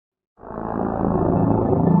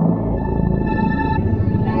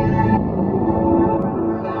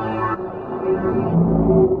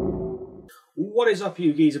What is up,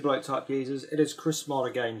 you geezer bloke type geezers? It is Chris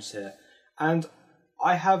Smarter Games here, and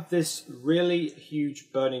I have this really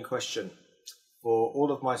huge burning question for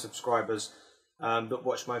all of my subscribers that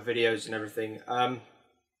watch my videos and everything.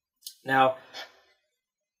 Now,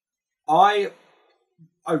 I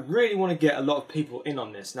really want to get a lot of people in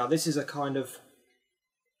on this. Now, this is a kind of,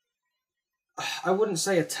 I wouldn't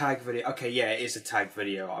say a tag video. Okay, yeah, it is a tag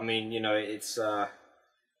video. I mean, you know, it's a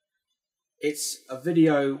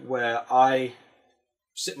video where I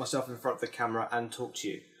sit myself in front of the camera and talk to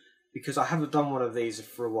you, because I haven't done one of these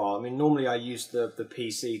for a while. I mean, normally I use the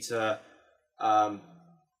PC to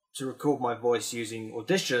record my voice using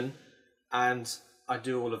Audition, and I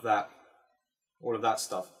do all of that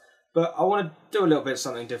stuff. But I want to do a little bit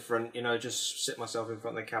something different, you know, just sit myself in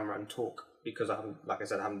front of the camera and talk, because I haven't, like I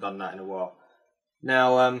said, I haven't done that in a while.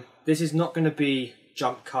 Now, this is not going to be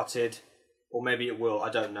jump cutted, or maybe it will, I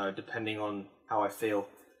don't know, depending on how I feel.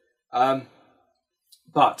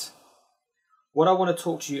 But what I want to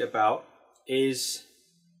talk to you about is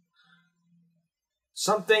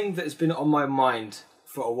something that has been on my mind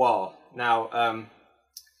for a while. Now,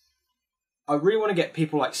 I really want to get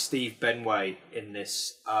people like Steve Benway in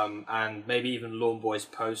this, and maybe even Lawn Boys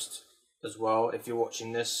Post as well, if you're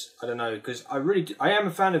watching this. I don't know, because I am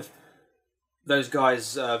a fan of those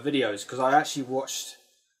guys' videos, because I actually watched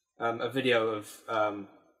a video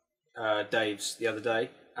of Dave's the other day,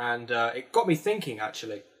 and it got me thinking,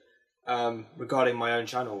 actually, regarding my own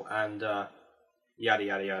channel, and yada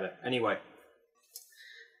yada yada. Anyway,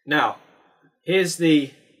 now, here's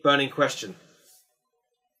the burning question.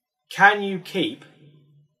 Can you keep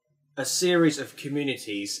a series of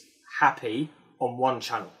communities happy on one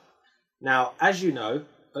channel? Now, as you know,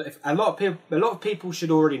 a lot of people should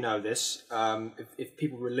already know this, if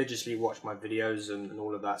people religiously watch my videos and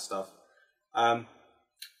all of that stuff.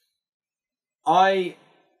 I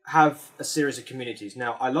have a series of communities.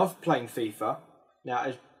 Now, I love playing FIFA.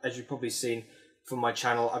 Now, as you've probably seen from my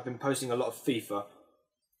channel, I've been posting a lot of FIFA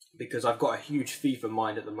because I've got a huge FIFA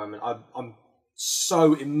mind at the moment. I'm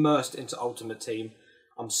so immersed into Ultimate Team.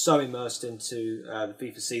 I'm so immersed into the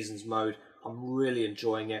FIFA Seasons mode. I'm really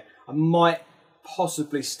enjoying it. I might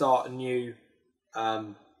possibly start a new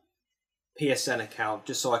PSN account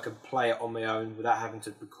just so I can play it on my own without having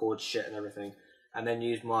to record shit and everything, and then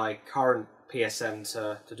use my current PSN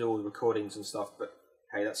to do all the recordings and stuff. But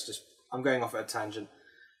hey, that's just, I'm going off at a tangent.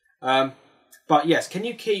 But yes, can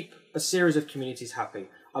you keep a series of communities happy?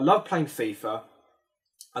 I love playing FIFA.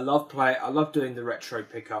 I love doing the retro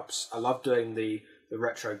pickups. I love doing the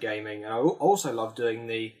retro gaming, and I also love doing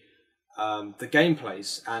the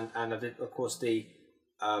gameplays, and of course the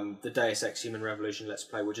Deus Ex Human Revolution Let's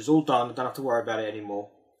Play, which is all done. I don't have to worry about it anymore.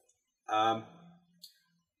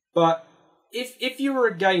 But if you were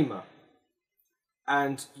a gamer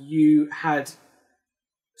and you had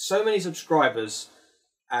so many subscribers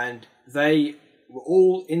and they were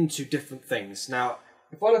all into different things. Now,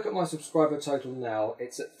 if I look at my subscriber total now,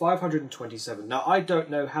 it's at 527. Now, I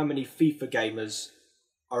don't know how many FIFA gamers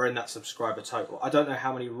are in that subscriber total. I don't know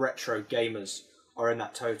how many retro gamers are in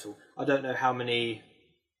that total. I don't know how many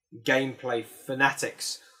gameplay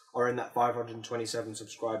fanatics are in that 527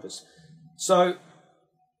 subscribers. So,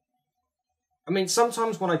 I mean,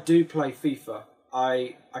 sometimes when I do play FIFA,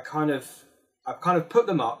 I kind of put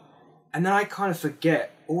them up, and then I kind of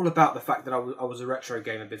forget all about the fact that I was a retro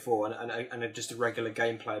gamer before and just a regular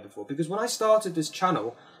game player before. Because when I started this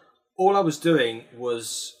channel, all I was doing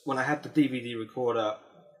was, when I had the DVD recorder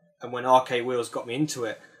and when Arcade Wheels got me into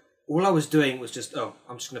it, all I was doing was just, oh,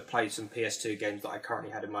 I'm just going to play some PS2 games that I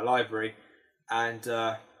currently had in my library, and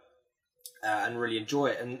really enjoy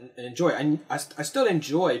it. And I still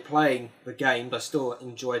enjoy playing the games. I still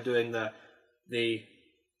enjoy doing the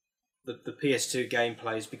PS2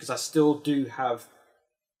 gameplays, because I still do have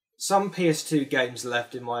some PS2 games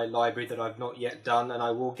left in my library that I've not yet done, and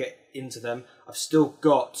I will get into them. I've still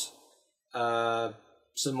got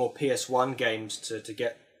some more PS1 games to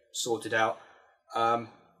get sorted out.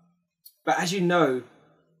 But as you know,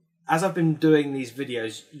 as I've been doing these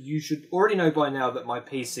videos, you should already know by now that my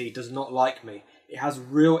PC does not like me. It has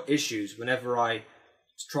real issues whenever I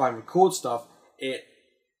try and record stuff.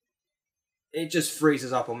 It just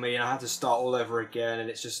freezes up on me, and I have to start all over again, and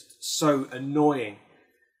it's just so annoying.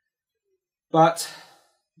 But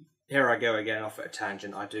here I go again, off at a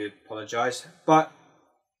tangent. I do apologise. But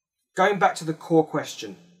going back to the core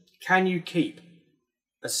question, can you keep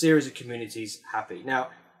a series of communities happy? Now,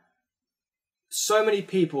 so many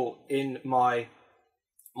people in my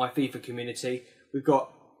FIFA community. We've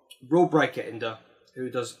got Rule Breaker Inder, who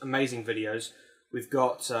does amazing videos. We've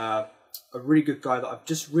got a really good guy that I've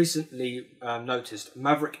just recently noticed,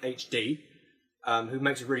 Maverick HD, who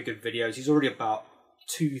makes really good videos. He's already about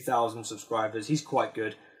 2,000 subscribers. He's quite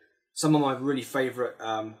good. Some of my really favourite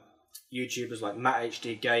YouTubers like Matt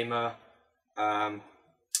HD Gamer,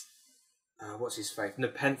 what's his face?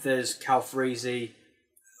 Nepenthes, Calfreezy,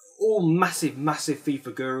 all massive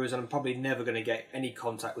FIFA gurus, and I'm probably never going to get any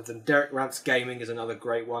contact with them. Derek Rants Gaming is another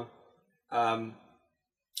great one. I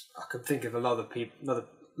can think of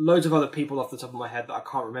loads of other people off the top of my head that I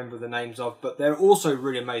can't remember the names of, but they're also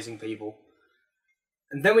really amazing people.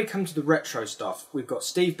 And then we come to the retro stuff. We've got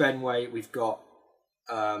Steve Benway, we've got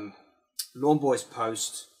Lawn Boys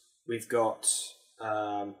Post, we've got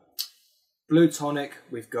Blue Tonic,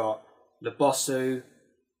 we've got Lebossu,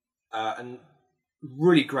 and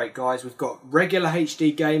really great guys. We've got regular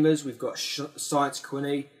HD gamers, we've got Science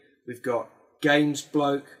Quinny, we've got Games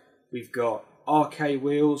Bloke, we've got RK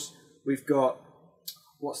Wheels, we've got,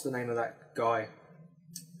 what's the name of that guy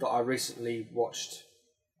that I recently watched?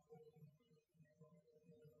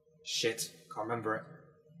 Shit, can't remember it.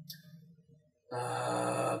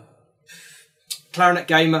 Clarinet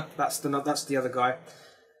Gamer, that's the other guy.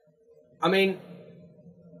 I mean,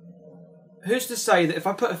 who's to say that if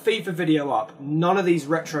I put a FIFA video up, none of these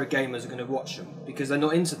retro gamers are going to watch them because they're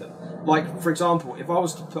not into them? Like, for example, if I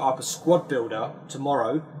was to put up a squad builder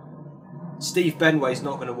tomorrow, Steve Benway's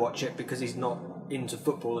not going to watch it because he's not into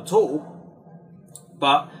football at all.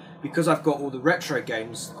 But because I've got all the retro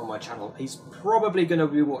games on my channel, he's probably going to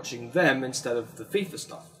be watching them instead of the FIFA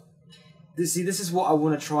stuff. This is what I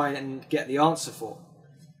want to try and get the answer for.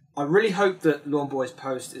 I really hope that Lawn Boys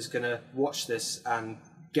Post is going to watch this and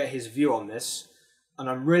get his view on this. And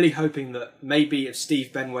I'm really hoping that maybe if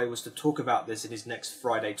Steve Benway was to talk about this in his next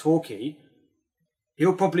Friday Talkie,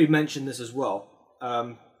 he'll probably mention this as well.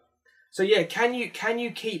 So yeah, can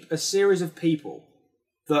you keep a series of people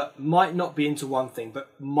that might not be into one thing but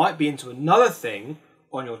might be into another thing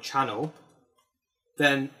on your channel?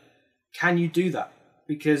 Then can you do that?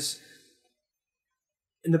 Because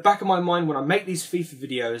in the back of my mind, when I make these FIFA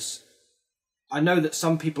videos, I know that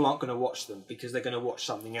some people aren't going to watch them because they're going to watch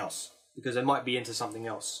something else, because they might be into something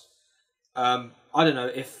else. I don't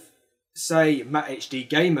know, if, say, Matt HD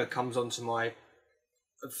Gamer comes onto my...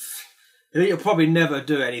 He'll probably never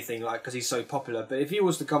do anything like because he's so popular, but if he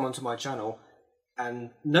was to come onto my channel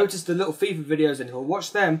and notice the little FIFA videos, and he'll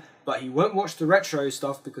watch them, but he won't watch the retro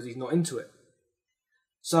stuff because he's not into it.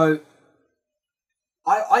 So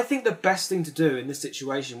I think the best thing to do in this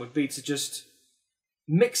situation would be to just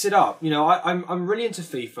mix it up. You know, I'm really into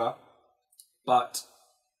FIFA, but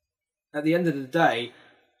at the end of the day,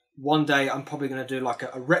 one day I'm probably going to do like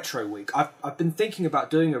a retro week. I've been thinking about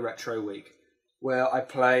doing a retro week where I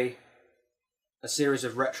play a series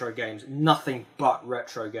of retro games, nothing but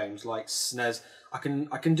retro games like SNES. I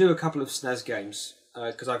can do a couple of SNES games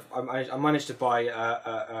because I managed to buy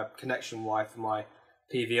a connection Wi for my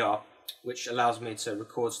PVR, which allows me to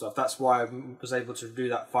record stuff. That's why I was able to do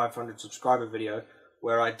that 500 subscriber video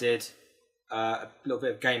where I did a little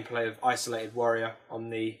bit of gameplay of Isolated Warrior on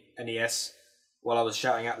the NES while I was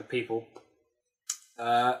shouting at the people.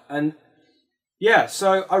 And yeah,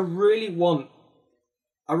 so I really want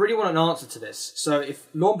an answer to this. So if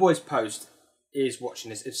Lawn Boys Post is watching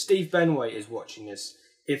this, if Steve Benway is watching this,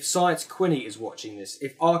 if Science Quinny is watching this,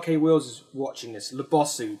 if RK Wheels is watching this,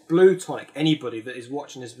 Lebossu, Blue Tonic, anybody that is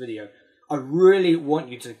watching this video, I really want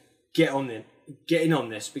you to get in on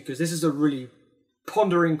this, because this is a really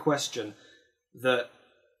pondering question that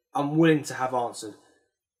I'm willing to have answered.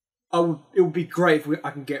 It would be great if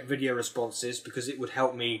I can get video responses, because it would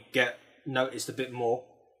help me get noticed a bit more.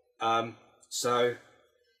 So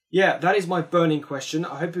yeah, that is my burning question.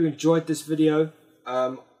 I hope you enjoyed this video.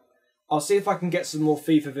 I'll see if I can get some more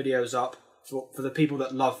FIFA videos up for the people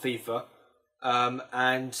that love FIFA.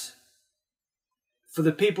 And for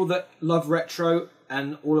the people that love retro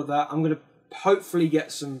and all of that, I'm going to hopefully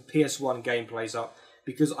get some PS1 gameplays up,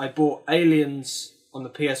 because I bought Aliens on the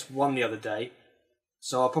PS1 the other day.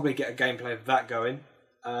 So I'll probably get a gameplay of that going.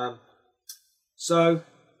 So,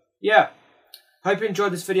 yeah. Hope you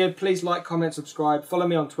enjoyed this video. Please like, comment, subscribe. Follow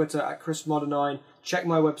me on Twitter at ChrisModder9. Check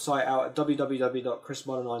my website out at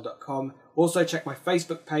www.chrismodder9.com. Also check my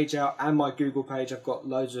Facebook page out and my Google page. I've got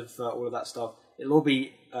loads of all of that stuff. It'll all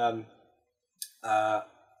be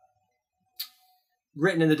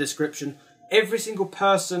written in the description. Every single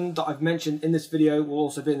person that I've mentioned in this video will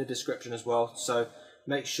also be in the description as well. So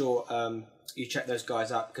make sure you check those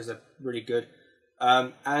guys out, because they're really good.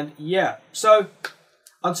 And yeah, so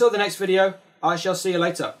until the next video, I shall see you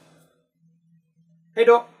later. Hey,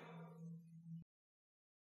 Doc.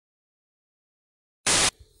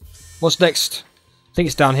 What's next? I think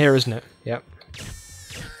it's down here, isn't it? Yep.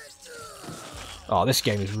 Oh, this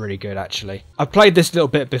game is really good, actually. I've played this a little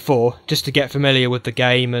bit before, just to get familiar with the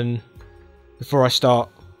game and before I start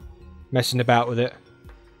messing about with it.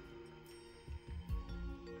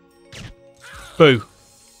 Boo.